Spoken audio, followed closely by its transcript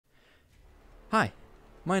Hi,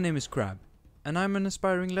 my name is Crab, and I'm an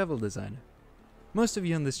aspiring level designer. Most of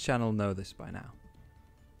you on this channel know this by now.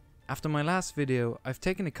 After my last video, I've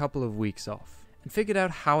taken a couple of weeks off and figured out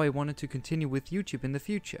how I wanted to continue with YouTube in the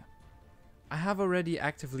future. I have already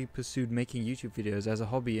actively pursued making YouTube videos as a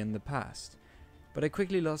hobby in the past, but I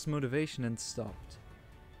quickly lost motivation and stopped.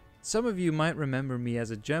 Some of you might remember me as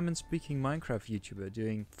a German-speaking Minecraft YouTuber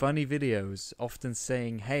doing funny videos, often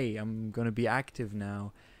saying, "Hey, I'm gonna be active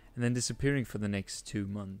now," and then disappearing for the next 2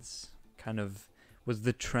 months. Kind of was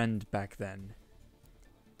the trend back then.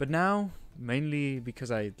 But now, mainly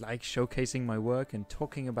because I like showcasing my work and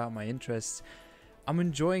talking about my interests, I'm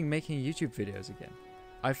enjoying making YouTube videos again.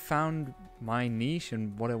 I've found my niche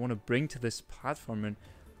and what I want to bring to this platform and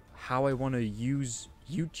how I want to use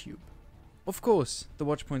YouTube. Of course, the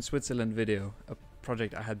Watchpoint Switzerland video, a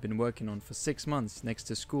project I had been working on for 6 months next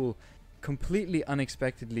to school, completely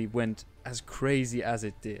unexpectedly went as crazy as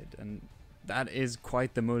it did, and that is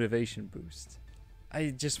quite the motivation boost.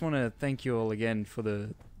 I just want to thank you all again for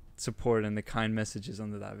the support and the kind messages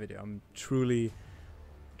under that video. I'm truly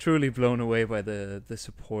blown away by the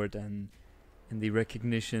support and the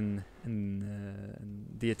recognition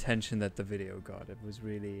and the attention that the video got. It was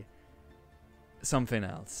really something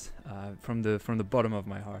else. From the bottom of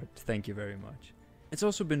my heart, thank you very much. It's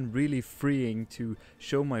also been really freeing to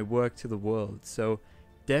show my work to the world, so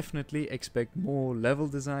definitely expect more level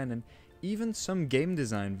design and even some game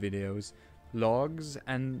design videos, logs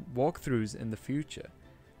and walkthroughs in the future.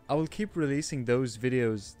 I will keep releasing those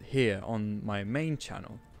videos here on my main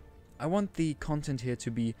channel. I want the content here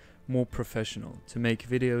to be more professional, to make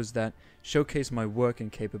videos that showcase my work and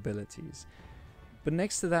capabilities. But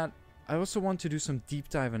next to that, I also want to do some deep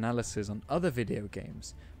dive analysis on other video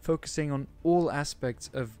games, focusing on all aspects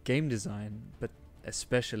of game design, but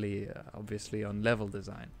especially obviously on level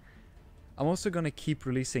design. I'm also going to keep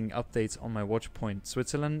releasing updates on my Watchpoint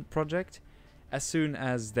Switzerland project, as soon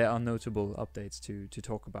as there are notable updates to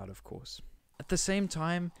talk about, of course. At the same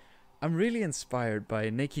time, I'm really inspired by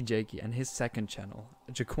Nakey Jakey and his second channel,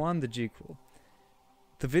 Jaquan the Jequel.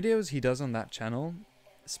 The videos he does on that channel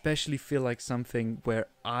especially feel like something where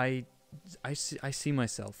I see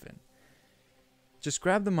myself in. Just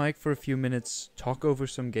grab the mic for a few minutes, talk over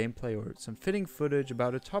some gameplay or some fitting footage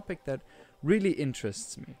about a topic that really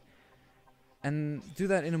interests me. And do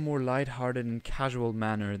that in a more light-hearted and casual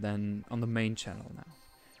manner than on the main channel now.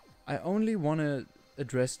 I only want to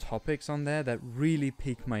address topics on there that really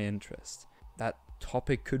pique my interest. That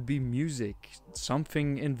topic could be music,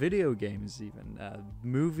 something in video games even,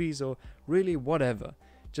 movies, or really whatever.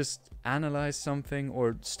 Just analyze something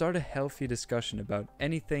or start a healthy discussion about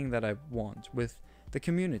anything that I want with the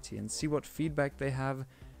community and see what feedback they have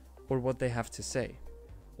or what they have to say.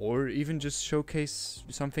 Or even just showcase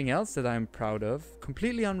something else that I'm proud of,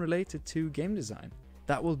 completely unrelated to game design.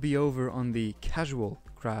 That will be over on the Casual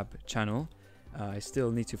Crab channel. I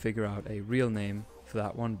still need to figure out a real name for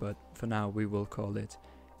that one, but for now we will call it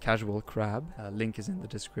Casual Crab. Link is in the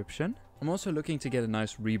description. I'm also looking to get a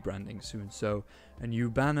nice rebranding soon, so a new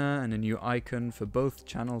banner and a new icon for both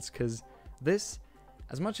channels, because this,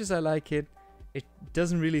 as much as I like it, it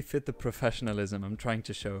doesn't really fit the professionalism I'm trying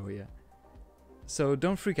to show here. So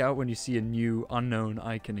don't freak out when you see a new unknown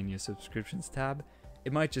icon in your subscriptions tab.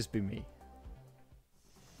 It might just be me.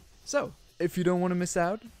 So, if you don't want to miss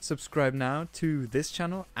out, subscribe now to this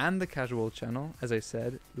channel and the Casual channel. As I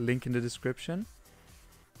said, link in the description.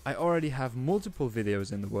 I already have multiple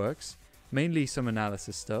videos in the works, mainly some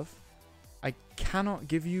analysis stuff. I cannot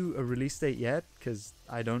give you a release date yet, because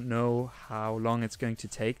I don't know how long it's going to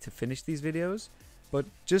take to finish these videos. But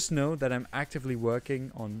just know that I'm actively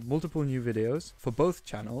working on multiple new videos for both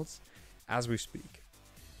channels as we speak.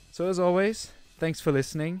 So as always, thanks for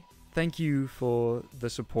listening. Thank you for the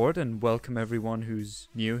support and welcome everyone who's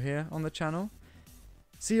new here on the channel.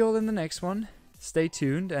 See you all in the next one. Stay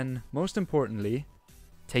tuned and most importantly,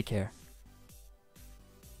 take care.